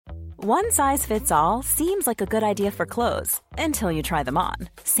One size fits all seems like a good idea for clothes until you try them on.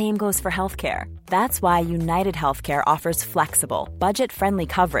 Same goes for healthcare. That's why United Healthcare offers flexible, budget-friendly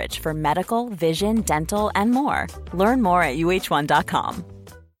coverage for medical, vision, dental, and more. Learn more at uh1.com.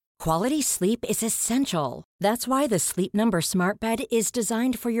 Quality sleep is essential. That's why the Sleep Number Smart Bed is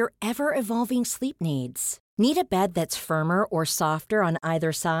designed for your ever-evolving sleep needs. Need a bed that's firmer or softer on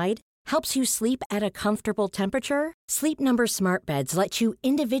either side? Helps you sleep at a comfortable temperature? Sleep Number Smart Beds let you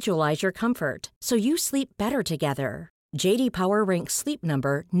individualize your comfort, so you sleep better together. J.D. Power ranks Sleep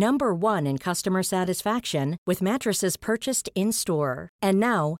Number number 1 in customer satisfaction with mattresses purchased in-store. And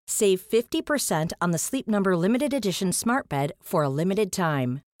now, save 50% on the Sleep Number Limited Edition Smart Bed for a limited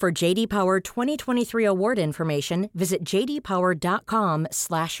time. For J.D. Power 2023 award information, visit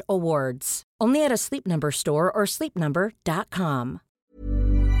jdpower.com/awards. Only at a Sleep Number store or sleepnumber.com.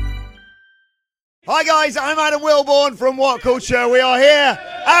 Hi guys, I'm Adam Wilborn from What Culture. We are here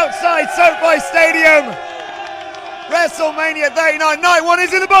outside SoFi Stadium. WrestleMania 39, night one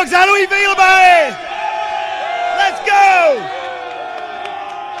is in the box. How do we feel about it? Let's go!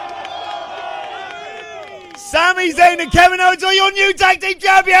 Sami Zayn and Kevin Owens are your new tag team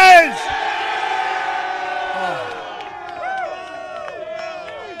champions!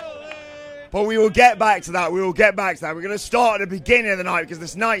 But we will get back to that. We're going to start at the beginning of the night because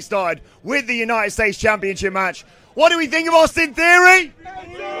this night started with the United States Championship match. What do we think of Austin Theory?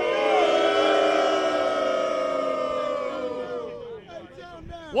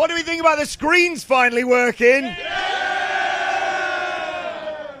 What do we think about the screens finally working? It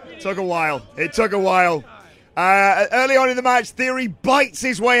took a while. Early on in the match, Theory bites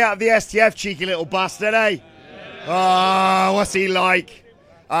his way out of the STF, cheeky little bastard, eh? Oh, what's he like?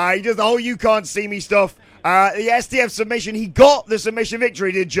 He does the whole you can't see me stuff. The STF submission, he got the submission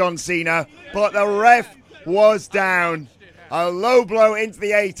victory, did John Cena, but the ref was down. A low blow into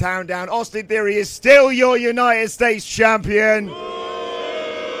the A-Town down. Austin Theory is still your United States champion.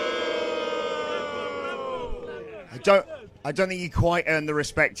 I don't think he quite earned the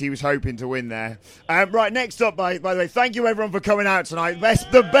respect he was hoping to win there. Right, next up, by the way, thank you everyone for coming out tonight.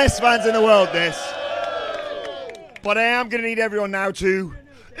 The best fans in the world, this. But I am going to need everyone now to...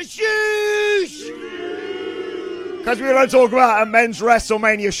 Sheesh! Because we're going to talk about a men's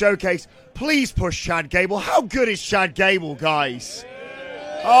WrestleMania showcase. Please push Chad Gable. How good is Chad Gable, guys?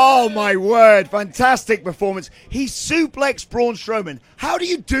 Oh, my word. Fantastic performance. He suplexed Braun Strowman. How do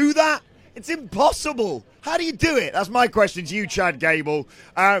you do that? It's impossible. How do you do it? That's my question to you, Chad Gable.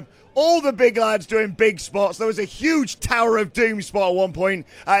 All the big lads doing big spots. There was a huge Tower of Doom spot at one point.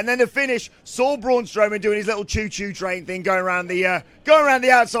 And then the finish, saw Braun Strowman doing his little choo-choo train thing, going around the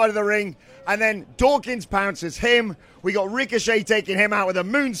outside of the ring. And then Dawkins pounces him. We got Ricochet taking him out with a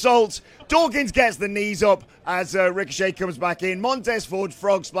moonsault. Dawkins gets the knees up as Ricochet comes back in. Montez Ford,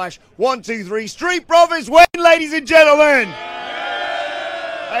 frog splash. 1, 2, 3. Street Profits win, ladies and gentlemen.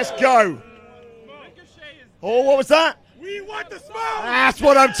 Let's go. Oh, what was that? We want the smoke! That's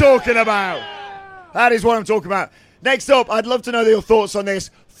what I'm talking about. That is what I'm talking about. Next up, I'd love to know your thoughts on this.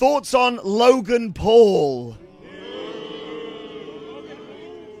 Thoughts on Logan Paul.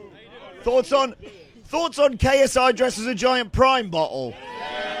 Thoughts on KSI dressed as a giant Prime bottle.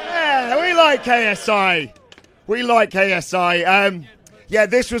 Yeah, we like KSI. Yeah,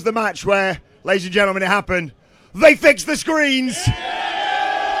 this was the match where, ladies and gentlemen, it happened. They fixed the screens.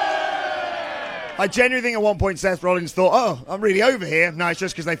 I genuinely think at one point Seth Rollins thought, oh, I'm really over here. No, it's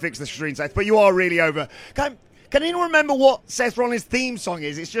just because they fixed the screen, Seth. But you are really over. Can anyone remember what Seth Rollins' theme song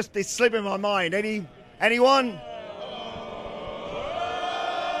is? It's slipping my mind. Anyone?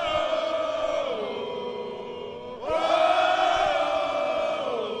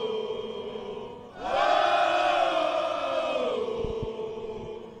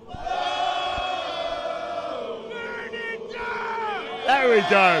 There we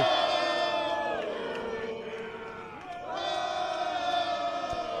go.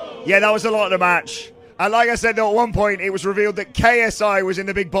 Yeah, that was a lot of the match. And like I said, though, at one point, it was revealed that KSI was in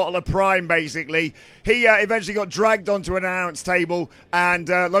the big bottle of Prime, basically. He eventually got dragged onto an announce table, and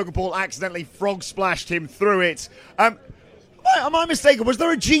Logan Paul accidentally frog splashed him through it. Am I mistaken? Was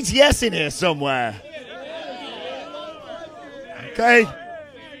there a GTS in here somewhere? Okay.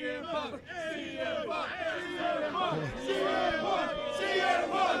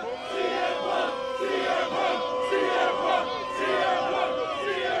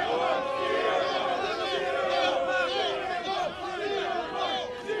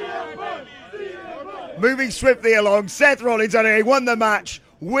 Moving swiftly along, Seth Rollins anyway won the match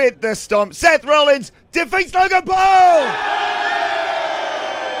with the stomp. Seth Rollins defeats Logan Paul!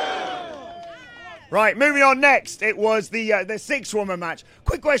 Right, moving on next. It was the 6-woman match.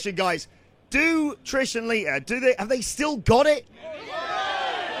 Quick question, guys. Do Trish and Lita, have they still got it?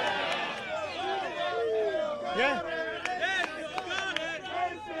 Yeah?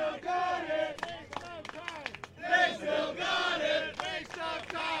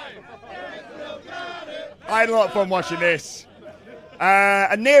 I had a lot of fun watching this.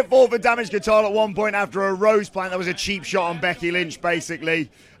 A near fall for damaged guitar at one point after a rose plant. That was a cheap shot on Becky Lynch, basically.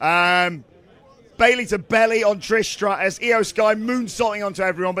 Bayley to belly on Trish Stratus. Io Sky moonsaulting onto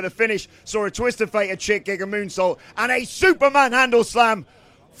everyone, but the finish saw a twist of fate, a chick kick, a moonsault, and a Superman handle slam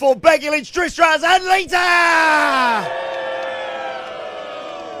for Becky Lynch, Trish Stratus, and Lita!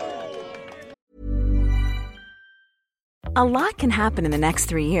 A lot can happen in the next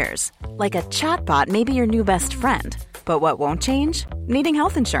 3 years. Like a chatbot may be your new best friend. But what won't change? Needing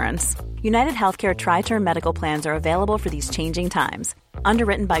health insurance. United Healthcare Tri-Term Medical Plans are available for these changing times.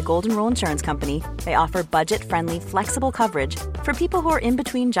 Underwritten by Golden Rule Insurance Company, they offer budget-friendly, flexible coverage for people who are in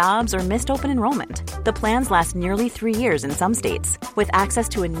between jobs or missed open enrollment. The plans last nearly 3 years in some states, with access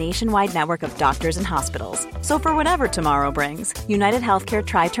to a nationwide network of doctors and hospitals. So for whatever tomorrow brings, United Healthcare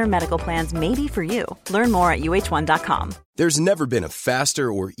Tri-Term Medical Plans may be for you. Learn more at uh1.com. There's never been a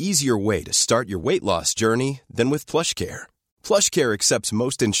faster or easier way to start your weight loss journey than with PlushCare. PlushCare accepts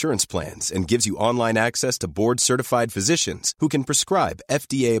most insurance plans and gives you online access to board-certified physicians who can prescribe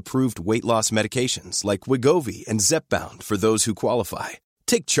FDA-approved weight loss medications like Wegovy and Zepbound for those who qualify.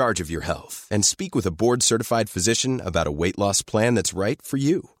 Take charge of your health and speak with a board-certified physician about a weight loss plan that's right for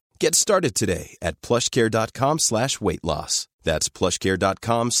you. Get started today at plushcare.com/weight loss. That's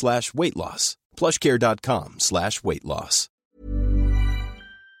plushcare.com/weight loss. plushcare.com/weight loss.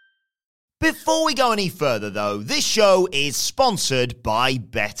 Before we go any further, though, this show is sponsored by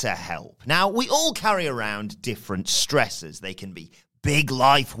BetterHelp. Now, we all carry around different stressors. They can be big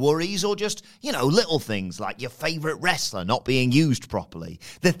life worries or just, little things like your favorite wrestler not being used properly.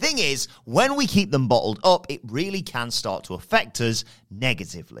 The thing is, when we keep them bottled up, it really can start to affect us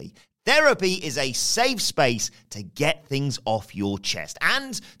negatively. Therapy is a safe space to get things off your chest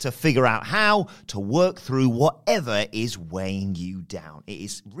and to figure out how to work through whatever is weighing you down. It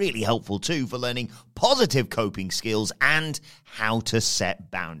is really helpful too for learning positive coping skills and how to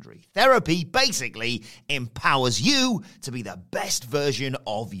set boundaries. Therapy basically empowers you to be the best version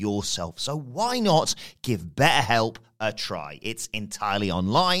of yourself. So why not give BetterHelp a try? It's entirely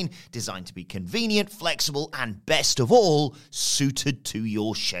online, designed to be convenient, flexible, and best of all, suited to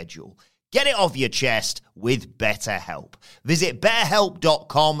your schedule. Get it off your chest with BetterHelp. Visit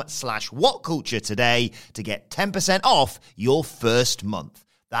betterhelp.com/whatculture today to get 10% off your first month.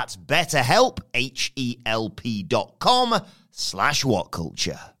 That's BetterHelp,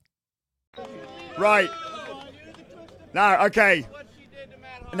 HELP.com/whatculture. Right. Now, okay.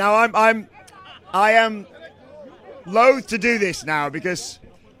 Now I am loath to do this now because,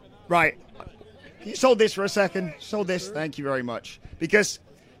 right, can you hold this for a second? Just hold this, thank you very much. Because,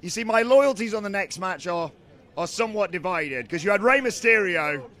 you see, my loyalties on the next match are somewhat divided. Because you had Rey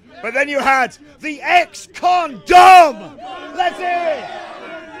Mysterio, but then you had the ex-Con-Dom! Let's hear it!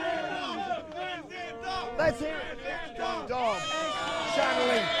 Let's hear it! Dom.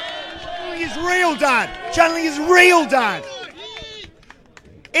 Channeling his real dad! Channeling his real dad!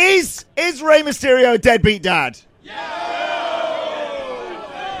 Is Rey Mysterio a deadbeat dad?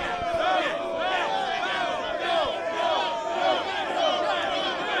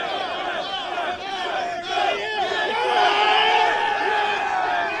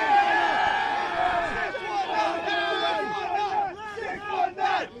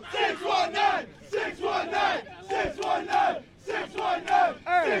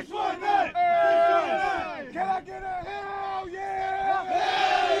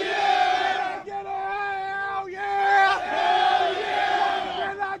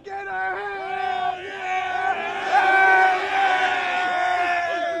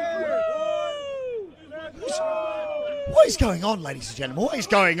 What is going on, ladies and gentlemen? What is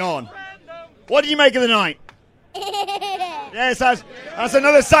going on? What did you make of the night? Yes, that's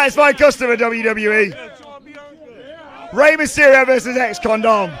another satisfied customer, WWE. Rey Mysterio versus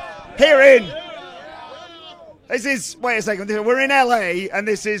ex-Condom. Herein. This is, wait a second, we're in LA and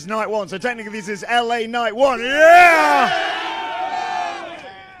this is night one, so technically this is LA night one. Yeah!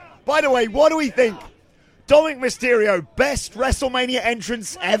 By the way, what do we think? Dominic Mysterio, best WrestleMania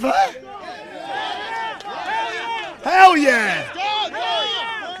entrance ever? Hell yeah!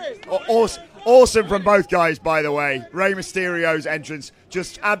 Awesome from both guys, by the way. Rey Mysterio's entrance,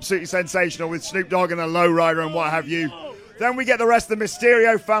 just absolutely sensational with Snoop Dogg and the Lowrider and what have you. Then we get the rest of the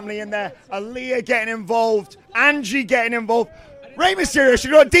Mysterio family in there. Aaliyah getting involved. Angie getting involved. Rey Mysterio should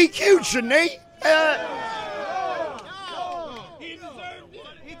have got DQ'd, shouldn't he?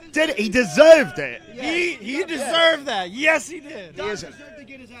 He deserved it? He deserved that. Yes, he did.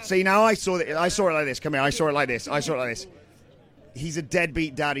 See, now I saw it like this. Come here, I saw it like this. He's a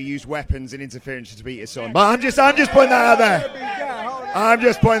deadbeat dad who used weapons and interference to beat his son. But I'm just putting that out there.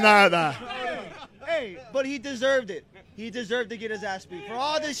 Hey, but he deserved it. He deserved to get his ass beat for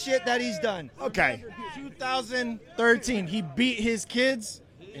all this shit that he's done. Okay. 2013, he beat his kids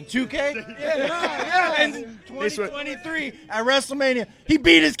in 2K. Yeah. And 2023 at WrestleMania, he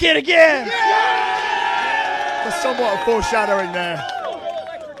beat his kid again. There's somewhat of foreshadowing there.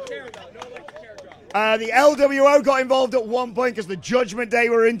 The LWO got involved at one point because the Judgment Day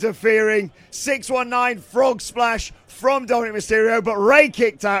were interfering. 619 frog splash from Dominic Mysterio, but Ray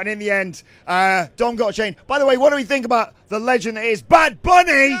kicked out, and in the end, Dom got a chain. By the way, what do we think about the legend that is Bad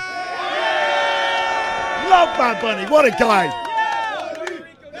Bunny? Love Bad Bunny. What a guy.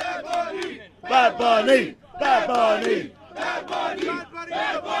 Bad Bunny.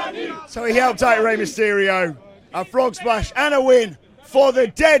 So he helped out Rey Mysterio. A frog splash and a win for the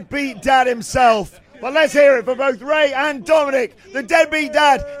deadbeat dad himself. But let's hear it for both Ray and Dominic, the deadbeat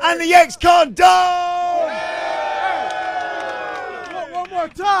dad and the ex-con Dom! One more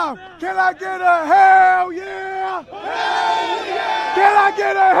time. Can I get a hell yeah? Hell yeah! Can I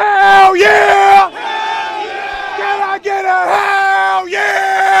get a hell yeah? Hell yeah! Can I get a hell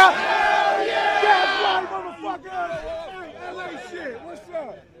yeah? Hell yeah! That's right, motherfucker. LA shit. What's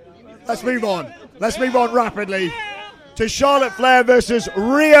up? Let's move on rapidly to Charlotte Flair versus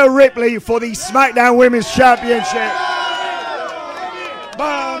Rhea Ripley for the SmackDown Women's Championship.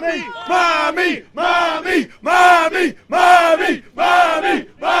 Mommy.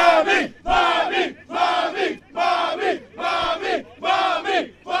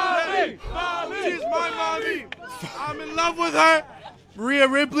 She's my mommy. I'm in love with her. Rhea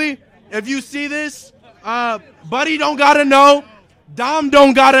Ripley, if you see this, Buddy don't gotta know. Dom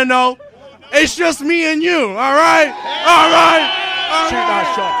don't gotta know. It's just me and you, all right? Shoot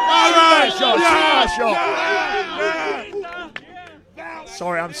that shot.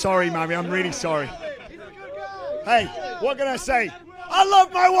 Sorry, I'm sorry, mommy. I'm really sorry. Hey, what can I say? I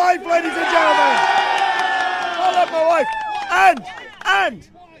love my wife, ladies and gentlemen. I love my wife. And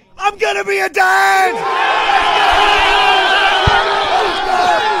I'm going to be a dad.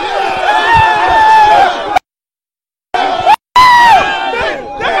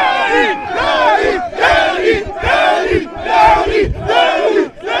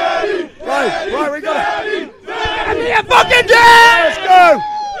 Right, we got it. Be a fucking dad! Let's go!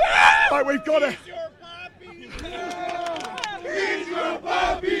 Right, we've got it.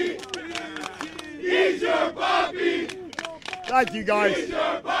 He's your puppy! Thank you, guys.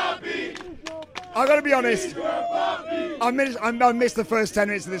 I gotta be honest. I missed the first 10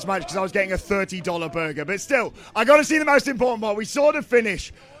 minutes of this match because I was getting a $30 burger. But still, I gotta see the most important part. We saw the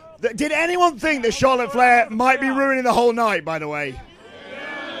finish. Did anyone think that Charlotte Flair might be ruining the whole night, by the way?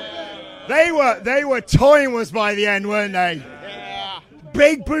 They were toying with us by the end, weren't they? Yeah.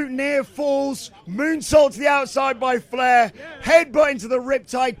 Big boot near falls, moonsault to the outside by Flair, headbutt into the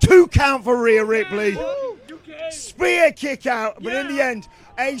riptide, 2 count for Rhea Ripley, spear kick out, but in the end,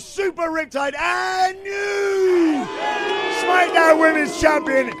 a super riptide and new SmackDown Women's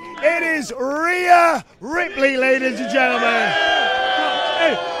Champion. It is Rhea Ripley, ladies and gentlemen.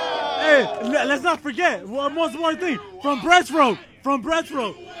 Hey, let's not forget one most important thing from breaststroke.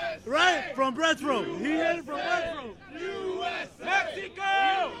 Right? From breaststroke. He hit it from breaststroke. U.S.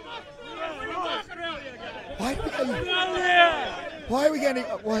 Mexico! Why are we getting...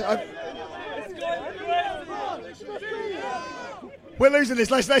 We're losing this.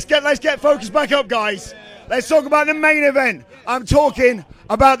 Let's get focused back up, guys. Let's talk about the main event. I'm talking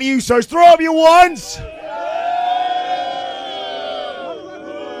about the Usos. Throw up your ones.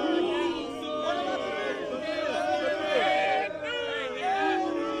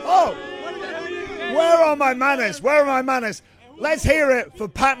 Where are my manners? Let's hear it for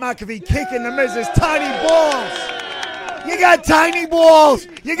Pat McAfee kicking the Miz's tiny balls. You got tiny balls.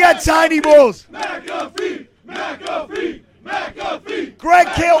 McAfee. Greg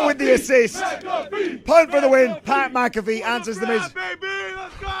Kill with the assist. Punt for the win. Pat McAfee answers the Miz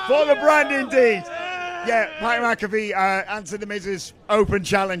for the brand indeed. Yeah, Pat McAfee answered the Miz's open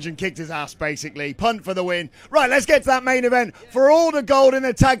challenge and kicked his ass, basically. Punt for the win. Right, let's get to that main event for all the gold in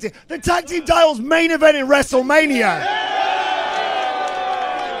the tag team. The tag team titles main event in WrestleMania.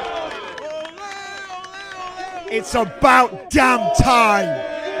 It's about damn time.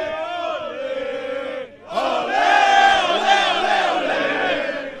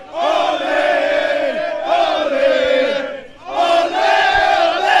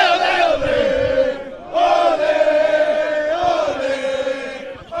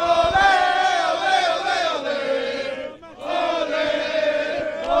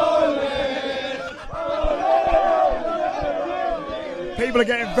 People are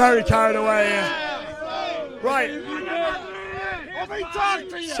getting very carried away here. Right.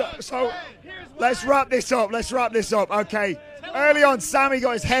 So let's wrap this up. Okay. Early on, Sammy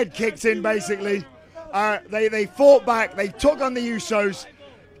got his head kicked in, basically. They fought back. They took on the Usos.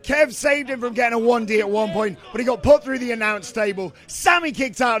 Kev saved him from getting a 1D at one point, but he got put through the announce table. Sammy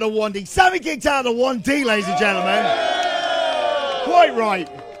kicked out of the 1D. Sammy kicked out of the 1D, ladies and gentlemen. Quite right.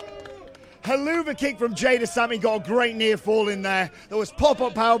 Haluva kick from Jay to Sammy, got a great near fall in there. There was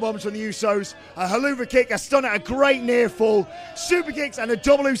pop-up power bombs from the Usos. A Haluva kick, a stunner, a great near fall. Super kicks and a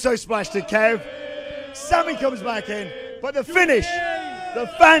double Uso splash to Kev. Sammy comes back in, but the finish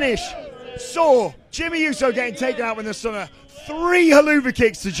saw Jimmy Uso getting taken out with the stunner. 3 Haluva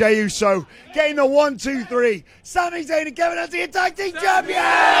kicks to Jey Uso, getting the 1, 2, 3. Sami Zayn and Kevin Owens, the tag team champions!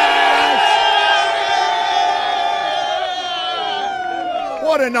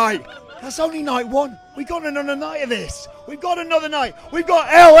 What a night. That's only night 1. We got another night of this. We've got another night. We've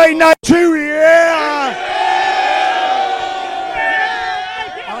got LA Night 2, yeah!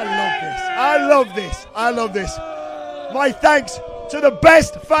 I love this. My thanks to the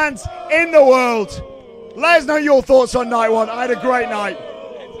best fans in the world. Let us know your thoughts on night 1. I had a great night.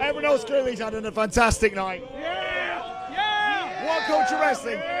 Everyone else clearly's had a fantastic night. What Culture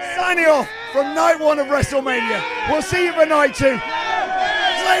Wrestling signing off from night 1 of WrestleMania. We'll see you for night 2.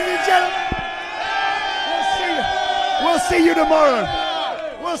 Ladies and gentlemen, we'll see you tomorrow.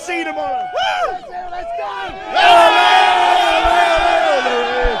 Woo! Let's go!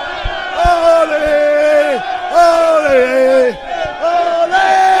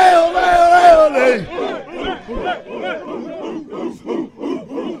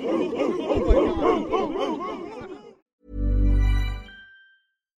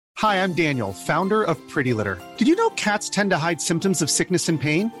 Hi, I'm Daniel, founder of Pretty Litter. Did you know cats tend to hide symptoms of sickness and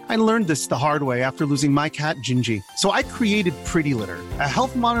pain? I learned this the hard way after losing my cat, Gingy. So I created Pretty Litter, a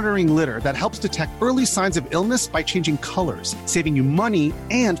health monitoring litter that helps detect early signs of illness by changing colors, saving you money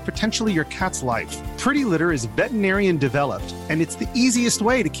and potentially your cat's life. Pretty Litter is veterinarian developed, and it's the easiest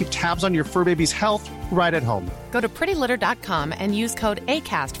way to keep tabs on your fur baby's health right at home. Go to prettylitter.com and use code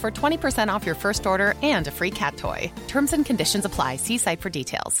ACAST for 20% off your first order and a free cat toy. Terms and conditions apply. See site for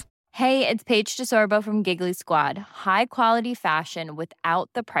details. Hey, it's Paige DeSorbo from Giggly Squad. High quality fashion without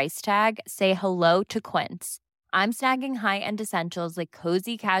the price tag. Say hello to Quince. I'm snagging high-end essentials like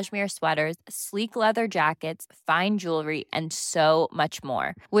cozy cashmere sweaters, sleek leather jackets, fine jewelry, and so much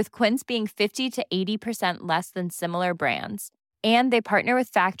more. With Quince being 50 to 80% less than similar brands. And they partner with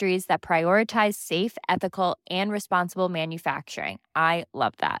factories that prioritize safe, ethical, and responsible manufacturing. I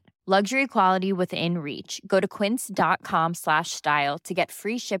love that. Luxury quality within reach. Go to quince.com/style to get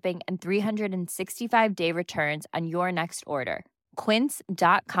free shipping and 365-day returns on your next order.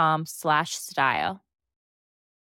 Quince.com/style.